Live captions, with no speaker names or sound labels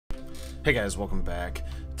Hey guys, welcome back.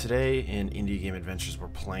 Today in Indie Game Adventures we're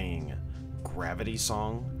playing Gravity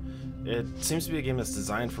Song. It seems to be a game that's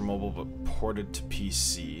designed for mobile but ported to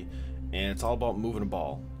PC, and it's all about moving a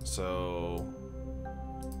ball. So...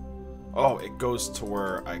 oh, it goes to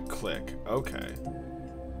where I click. Okay.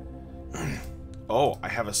 Oh, I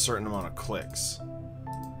have a certain amount of clicks.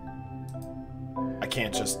 I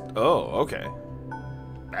can't just... oh, okay.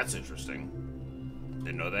 That's interesting.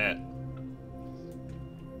 Didn't know that.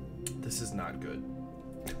 This is not good.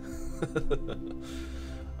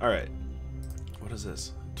 Alright. What is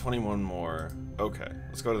this? 21 more. Okay.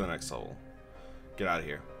 Let's go to the next level. Get out of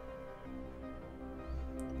here.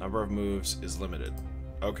 Number of moves is limited.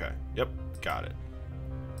 Okay. Yep. Got it.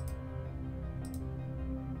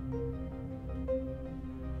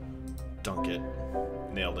 Dunk it.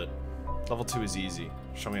 Nailed it. Level 2 is easy.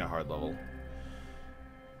 Show me a hard level.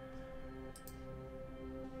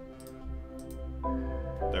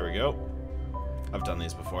 There we go. I've done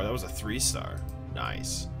these before. That was a 3-star.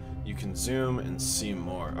 Nice. You can zoom and see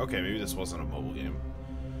more. Okay, maybe this wasn't a mobile game.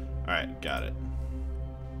 Alright, got it.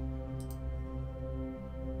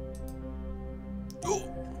 Ooh!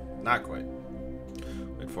 Not quite.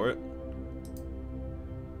 Wait for it.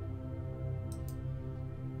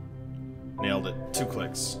 Nailed it. 2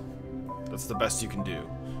 clicks. That's the best you can do.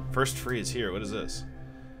 First free is here. What is this?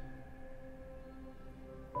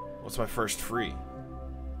 What's my first free?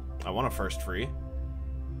 I want a first free.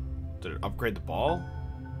 Did it upgrade the ball?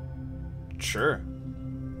 Sure.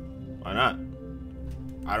 Why not?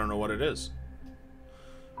 I don't know what it is.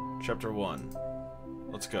 Chapter 1.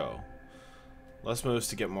 Let's go. Less moves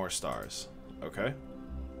to get more stars. Okay.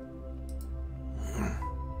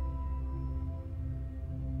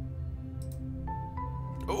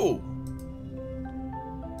 Ooh!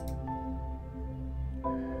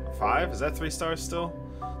 5? Is that 3 stars still?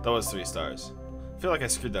 That was 3 stars. I feel like I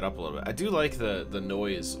screwed that up a little bit. I do like the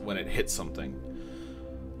noise when it hits something.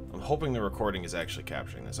 I'm hoping the recording is actually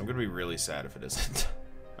capturing this. I'm going to be really sad if it isn't.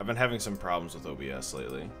 I've been having some problems with OBS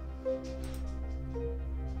lately.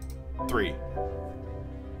 3.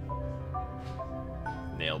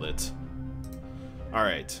 Nailed it.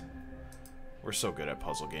 Alright. We're so good at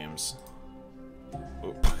puzzle games.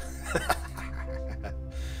 Oop.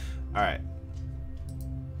 Alright.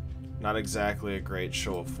 Not exactly a great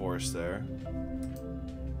show of force there.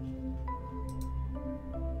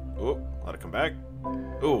 Ooh, let it come back.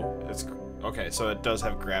 Ooh, it's... okay, so it does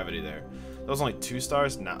have gravity there. That was only 2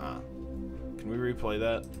 stars? Nuh-uh. Can we replay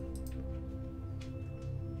that?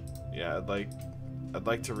 Yeah, I'd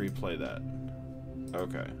like to replay that.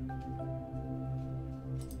 Okay.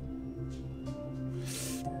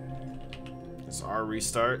 Is our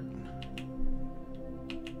restart?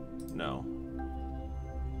 No.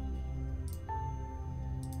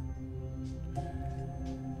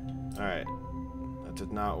 Alright. That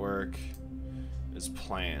did not work as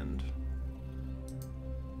planned.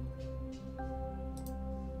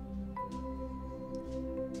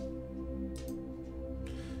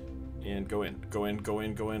 And go in. Go in, go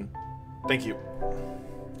in, go in. Thank you.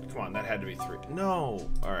 Come on, that had to be 3. No!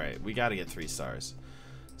 Alright, we gotta get 3 stars.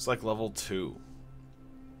 It's like level 2.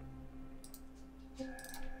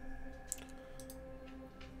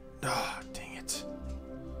 Ah, dang it.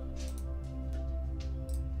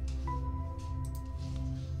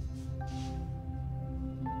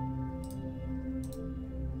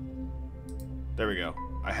 There we go.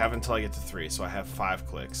 I have until I get to 3, so I have 5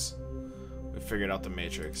 clicks. We figured out the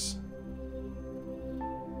matrix.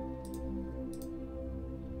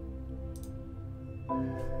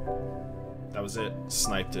 That was it.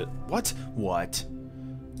 Sniped it. What? What?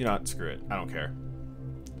 You know what? Screw it. I don't care.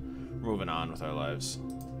 We're moving on with our lives.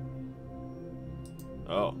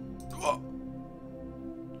 Oh. Oh.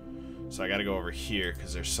 So I gotta go over here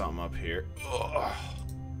because there's something up here. Ugh.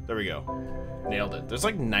 There we go. Nailed it. There's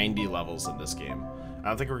like 90 levels in this game. I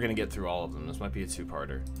don't think we're gonna get through all of them. This might be a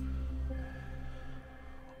 2-parter.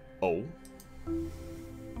 Oh.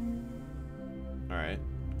 Alright.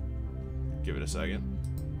 Give it a second.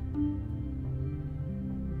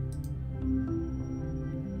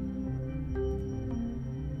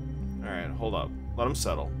 Alright, hold up. Let him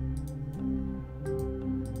settle.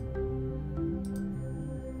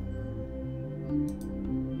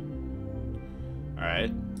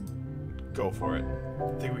 Alright. Go for it.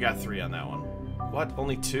 I think we got 3 on that one. What?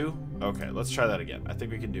 Only 2? Okay, let's try that again. I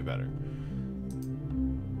think we can do better.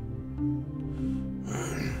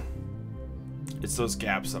 It's those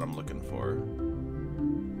gaps that I'm looking for.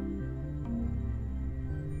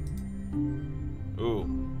 Ooh.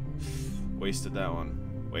 Wasted that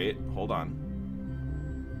one. Wait, hold on.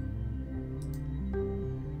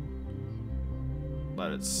 Let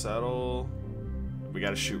let it settle. We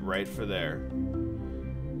gotta shoot right for there.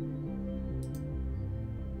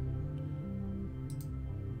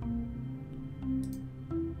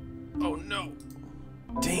 Oh no!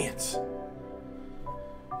 Dang it!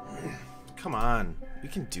 Come on, we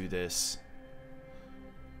can do this.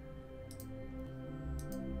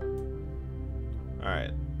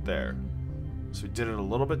 Alright, there. So we did it a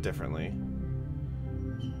little bit differently.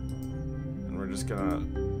 And we're just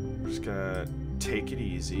gonna take it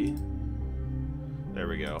easy. There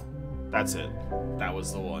we go. That's it. That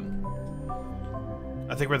was the one.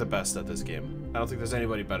 I think we're the best at this game. I don't think there's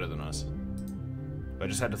anybody better than us. But I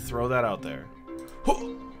just had to throw that out there.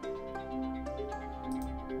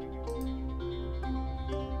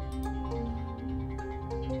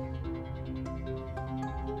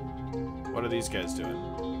 What are these guys doing?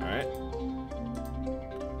 Alright.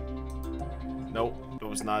 Nope, that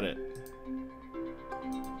was not it.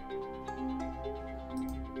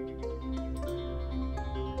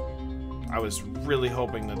 I was really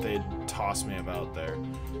hoping that they'd toss me about there.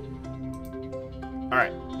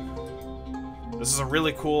 Alright. This is a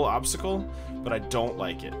really cool obstacle, but I don't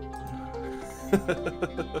like it.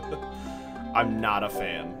 I'm not a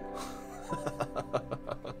fan.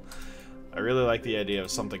 I really like the idea of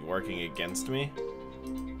something working against me.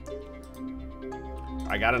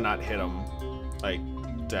 I gotta not hit him, like,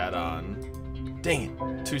 dead on. Dang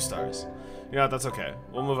it, 2 stars. You know what, that's okay.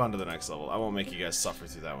 We'll move on to the next level. I won't make you guys suffer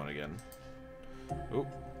through that one again. Oop.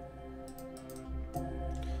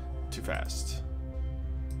 Too fast.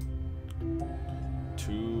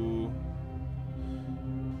 2.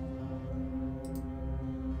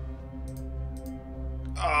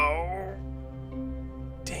 Oh.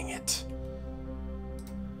 Dang it.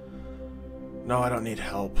 No, I don't need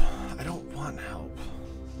help. I don't want help.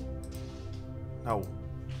 No.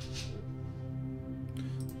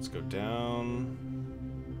 Let's go down.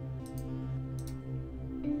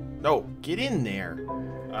 No, get in there.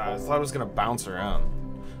 I thought it was gonna bounce around.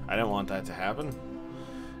 I didn't want that to happen.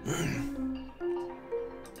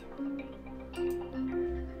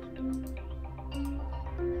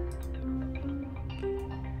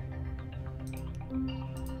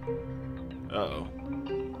 Uh-oh.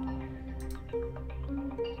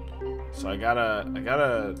 So I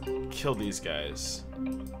gotta kill these guys.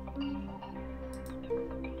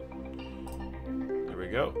 There we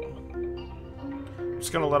go. I'm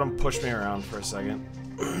just gonna let them push me around for a second.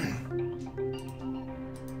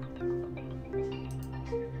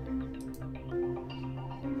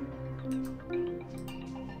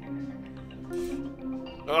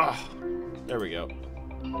 Ugh. There we go.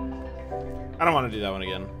 I don't want to do that one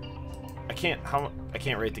again. I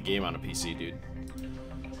can't rate the game on a PC, dude.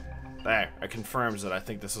 There, it confirms that I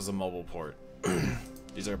think this is a mobile port.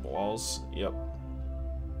 These are walls. Yep.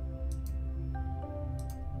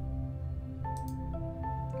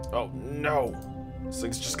 Oh no! This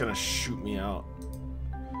thing's just gonna shoot me out.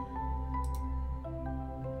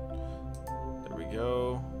 There we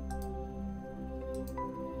go.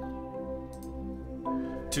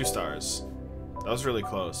 2 stars. That was really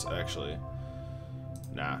close, actually.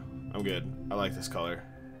 Nah, I'm good. I like this color.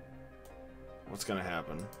 What's gonna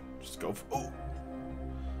happen? Just go for— oh!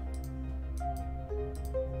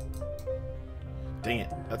 Dang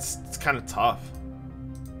it, it's kind of tough.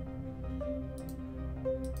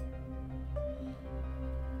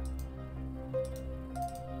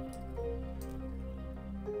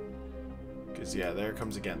 Cause yeah, there it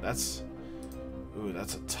comes again. That's— ooh,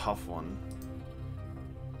 that's a tough one.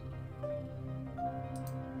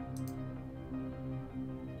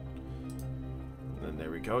 And then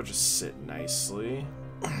there we go, just sit nicely.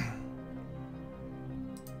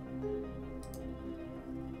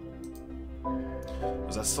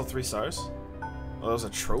 Was that still 3 stars? Oh, that was a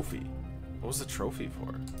trophy. What was the trophy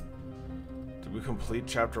for? Did we complete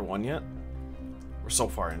chapter 1 yet? We're so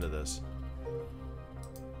far into this.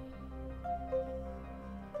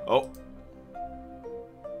 Oh.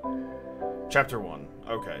 Chapter 1.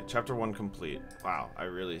 Okay, chapter 1 complete. Wow, I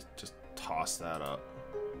really just tossed that up.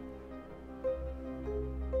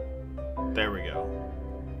 There we go.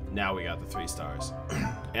 Now we got the 3 stars.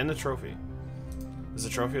 And the trophy. Is the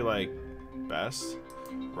trophy like best?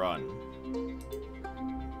 Run.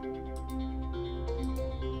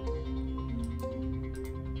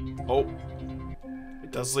 Oh.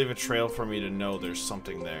 It does leave a trail for me to know there's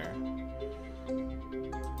something there.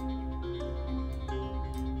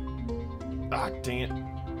 Ah, dang it.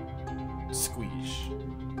 Squeeze.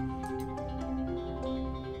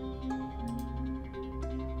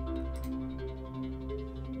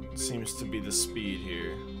 Seems to be the speed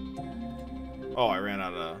here. Oh, I ran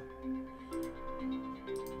out of...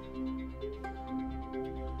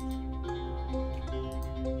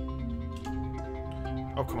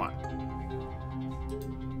 Oh, come on.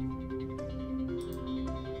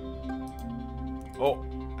 Oh,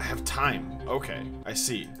 I have time. Okay, I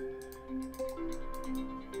see.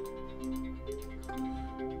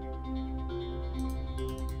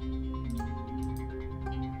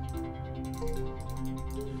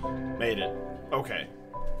 Made it. Okay.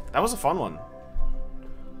 That was a fun one.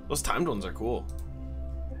 Those timed ones are cool.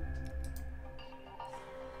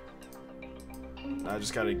 I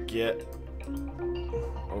just gotta get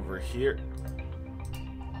over here.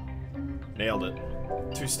 Nailed it.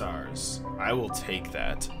 2 stars. I will take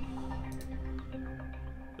that.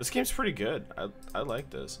 This game's pretty good. I like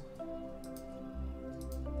this.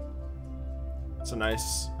 It's a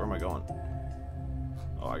nice... Where am I going?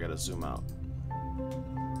 Oh, I gotta zoom out.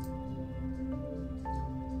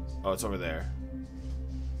 Oh, it's over there.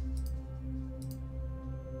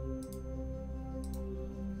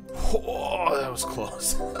 Oh, that was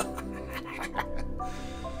close.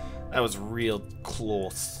 That was real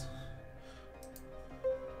close.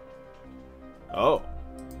 Oh,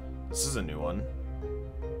 this is a new one.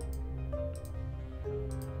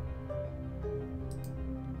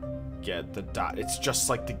 Get the dot. It's just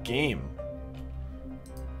like the game.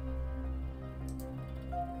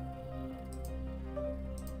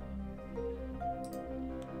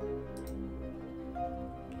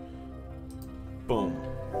 Boom.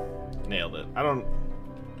 Nailed it.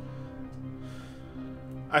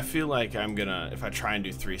 I feel like I'm gonna, if I try and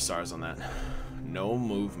do 3 stars on that. No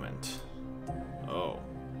movement. Oh.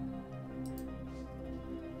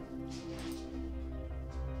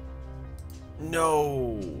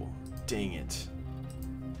 No! Dang it.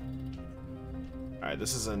 Alright,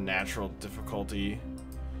 this is a natural difficulty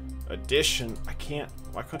addition. I can't.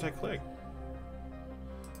 Why couldn't I click?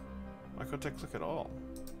 Why couldn't I click at all?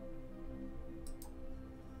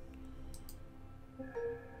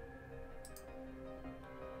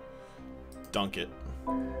 Dunk it.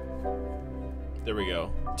 There we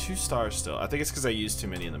go. 2 stars still. I think it's because I used too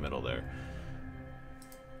many in the middle there.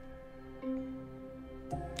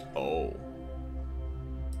 Oh.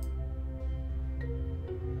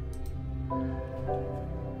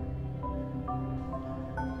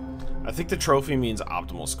 I think the trophy means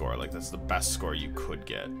optimal score. Like, that's the best score you could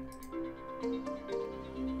get.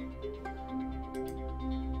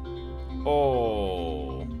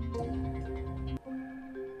 Oh.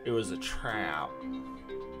 It was a trap.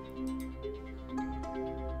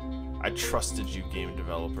 I trusted you, game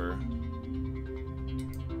developer.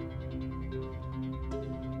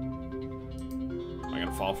 Am I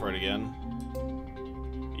gonna fall for it again?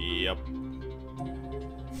 Yep.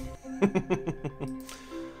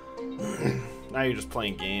 Now you're just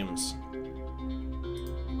playing games.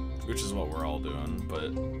 Which is what we're all doing,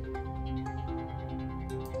 but...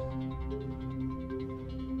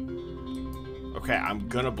 Okay, I'm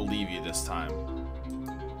gonna believe you this time.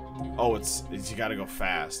 Oh, it's you gotta go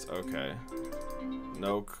fast. Okay.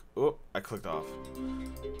 No... Oh, I clicked off.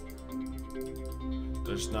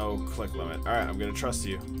 There's no click limit. Alright, I'm gonna trust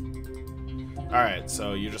you. Alright,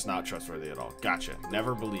 so you're just not trustworthy at all. Gotcha.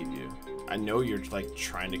 Never believe you. I know you're, like,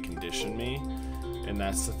 trying to condition me, and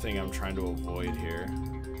that's the thing I'm trying to avoid here.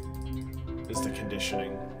 Is the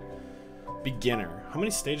conditioning. Beginner. How many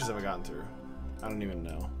stages have I gotten through? I don't even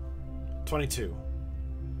know. 22.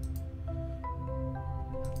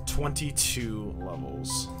 22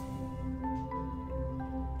 levels.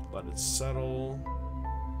 Let it settle.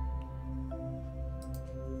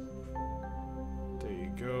 There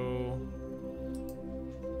you go.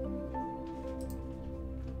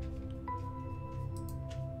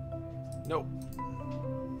 Nope.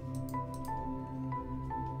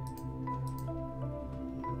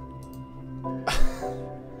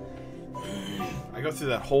 I go through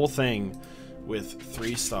that whole thing with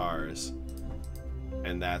 3 stars,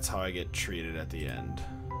 and that's how I get treated at the end.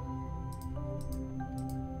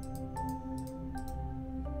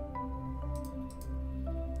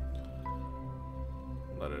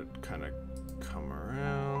 Let it kind of come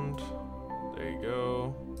around. There you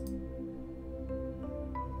go.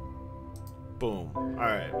 Boom.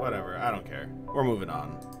 Alright, whatever. I don't care. We're moving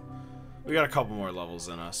on. We got a couple more levels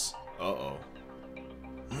in us. Uh-oh.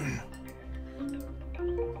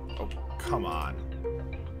 Oh, come on.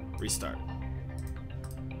 Restart.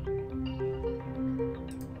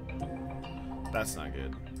 That's not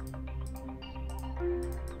good.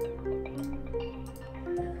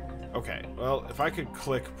 Okay, well, if I could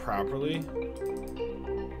click properly,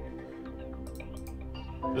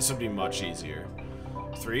 this would be much easier.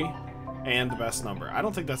 3, and the best number. I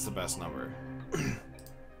don't think that's the best number.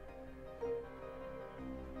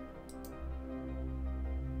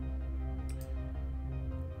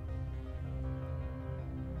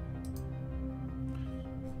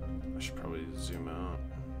 should probably zoom out.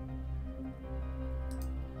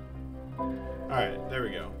 Alright, there we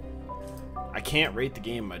go. I can't rate the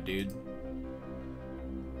game, my dude.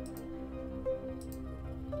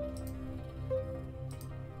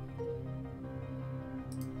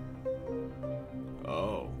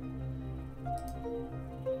 Oh.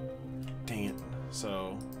 Dang it.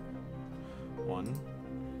 So, 1,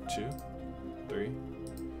 2, 3,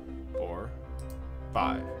 4,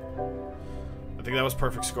 5. I think that was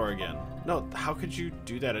perfect score again. No, how could you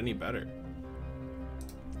do that any better?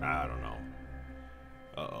 I don't know.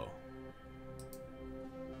 Uh-oh.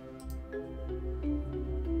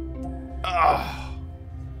 Ah.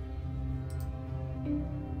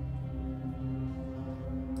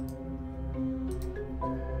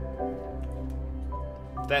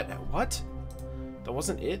 That, what? That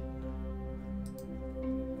wasn't it?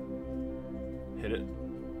 Hit it.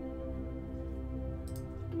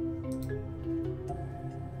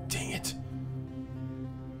 Dang it.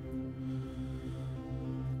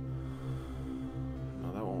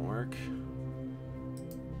 No, that won't work.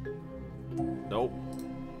 Nope.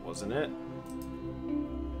 Wasn't it?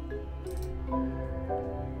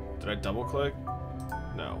 Did I double click?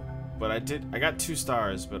 No. But I did. I got 2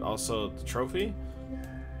 stars, but also the trophy?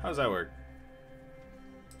 How does that work?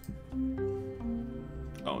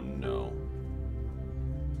 Oh no.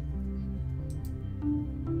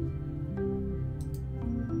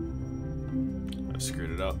 I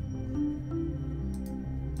screwed it up.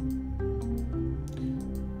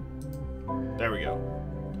 There we go.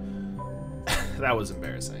 That was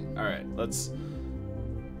embarrassing. Alright, let's...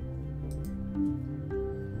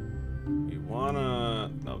 You wanna...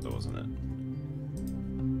 No, that wasn't it.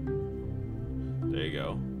 There you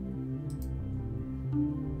go.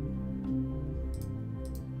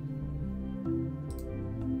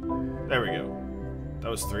 There we go. That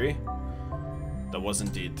was 3? That was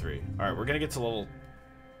indeed 3. Alright, we're gonna get to level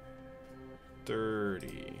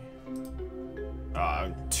 30.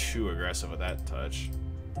 I'm too aggressive with that touch.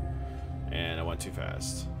 And I went too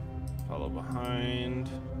fast. Follow behind.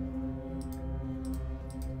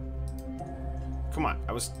 Come on,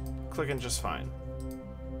 I was clicking just fine.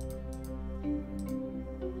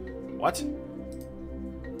 What?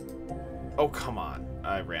 Oh, come on.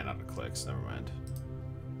 I ran out of clicks, never mind.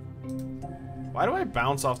 Why do I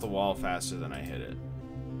bounce off the wall faster than I hit it?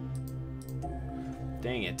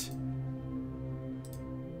 Dang it.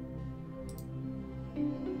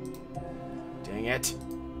 Dang it.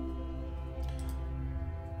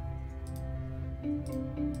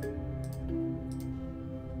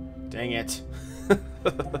 Dang it.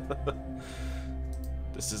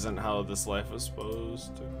 This isn't how this life was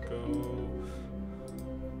supposed to go.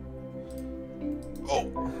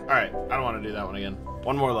 Oh, alright. I don't want to do that one again.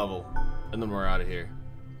 One more level, and then we're out of here.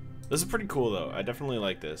 This is pretty cool, though. I definitely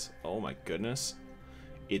like this. Oh my goodness.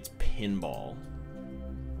 It's pinball.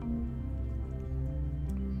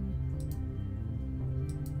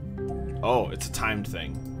 Oh, it's a timed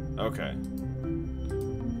thing. Okay.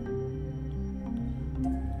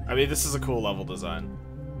 I mean, this is a cool level design.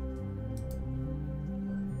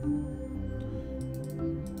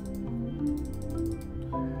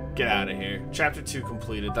 Get out of here. Chapter 2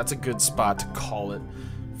 completed. That's a good spot to call it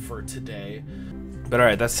for today. But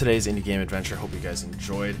alright, that's today's indie game adventure. Hope you guys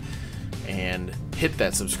enjoyed. And hit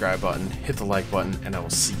that subscribe button, hit the like button, and I will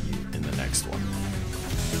see you in the next one.